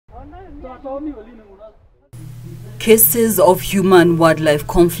Cases of human-wildlife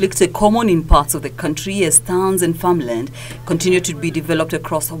conflict are common in parts of the country as towns and farmland continue to be developed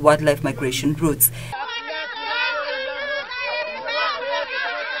across wildlife migration routes.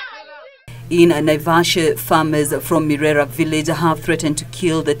 In Naivasha, farmers from Mirera village have threatened to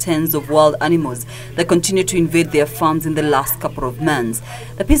kill the tens of wild animals that continue to invade their farms in the last couple of months.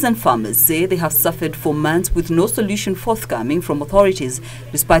 The peasant farmers say they have suffered for months with no solution forthcoming from authorities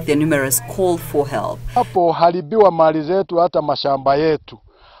despite their numerous calls for help. Hapo haribiwa mali zetu, hata mashamba yetu.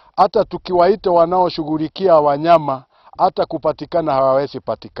 Hata tukiwaita wanaoshughulikia wanyama, hata kupatikana hawawezi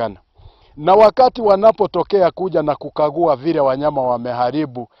patikana. Na wakati wanapotokea kuja na kukagua vile wanyama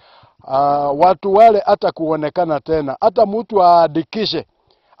wameharibu, watu wale hata kuonekana tena, hata mtu aadikishe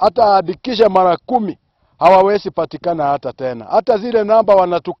mara 10 hawawezi patikana hata tena. Hata zile namba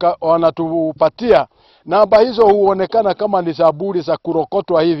wanatupatia, namba hizo huonekana kama ni zaburi za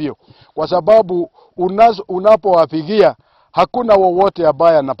kurokotwa hivyo, kwa sababu unapowapigia hakuna wowote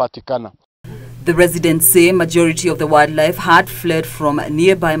ambaye anapatikana. The residents say majority of the wildlife had fled from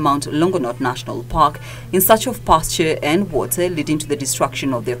nearby Mount Longonot National Park in search of pasture and water, leading to the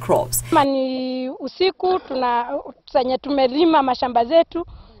destruction of their crops. Ni usiku tunasanya tumelima mashamba zetu,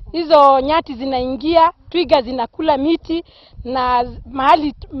 hizo nyati zinaingia, twiga zinakula miti, na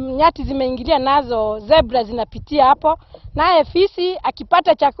mahali nyati zimeingilia nazo zebra zinapitia hapo, naye fisi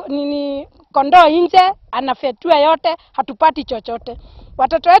akipata kondoo nje anafetua yote, hatupati chochote.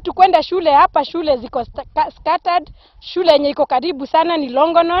 Watoto wetu kwenda shule, hapa shule ziko scattered. Shule yenye iko karibu sana ni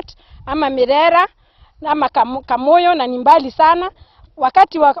Longonot ama Mirera ama Kamoyo, na ni mbali sana.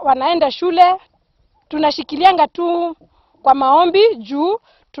 Wakati wanaenda shule tunashikilianga tu kwa maombi juu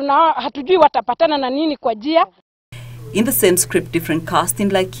hatujui watapatana na nini kwa njia. In the same script, different cast in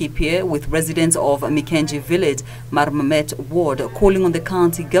Laikipia, with residents of Mikenji village, Marmamet ward, calling on the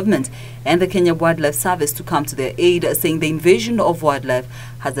county government and the Kenya Wildlife Service to come to their aid, saying the invasion of wildlife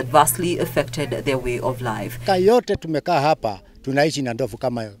has adversely affected their way of life. Yote tumekaa hapa, tunaishi na ndovu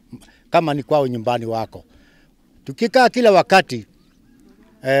kama ni kwao nyumbani wako. Tukikaa kila wakati,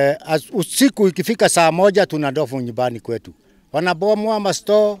 usiku ikifika saa 1 tuna ndovu nyumbani kwetu. Wanabomoa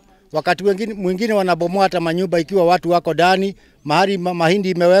masto, wakati mwingine wanabomoa hata manyumba ikiwa watu wako ndani, mahali mahindi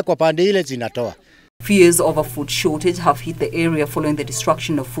imewekwa pande ile zinatoa. Fears of a food shortage have hit the area following the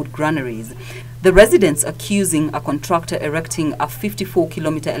destruction of food granaries. The residents accusing a contractor erecting a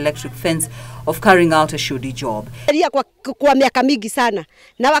 54-kilometer electric fence of carrying out a shoddy job. Kwa miaka mingi sana,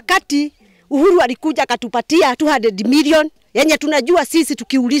 na wakati Uhuru alikuja akatupatia 200 million, yenye tunajua sisi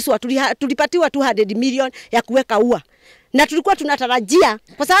tukiulizwa tulipatiwa 200 million ya kuweka ua. Na tulikuwa tunatarajia,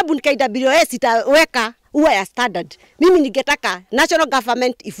 kwa sababu KWS itaweka ua ya standard. Mimi ningetaka national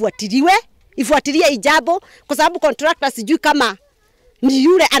government ifuatilie ijabo, kwa sababu contractor sijui kama ni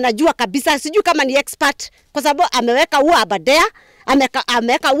yule anajua kabisa, sijui kama ni expert, kwa sababu ameweka ua Abadea,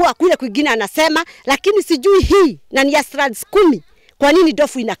 ameweka ua kule kwingine anasema, lakini sijui hii na ni ya strands 10, kwa nini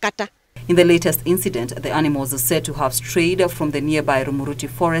ndovu inakata? In the latest incident, the animals are said to have strayed from the nearby Rumuruti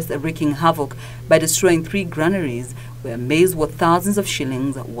forest, wreaking havoc by destroying 3 granaries where maize worth thousands of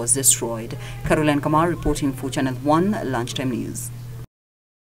shillings was destroyed. Caroline Kamar reporting for Channel 1 Lunchtime News.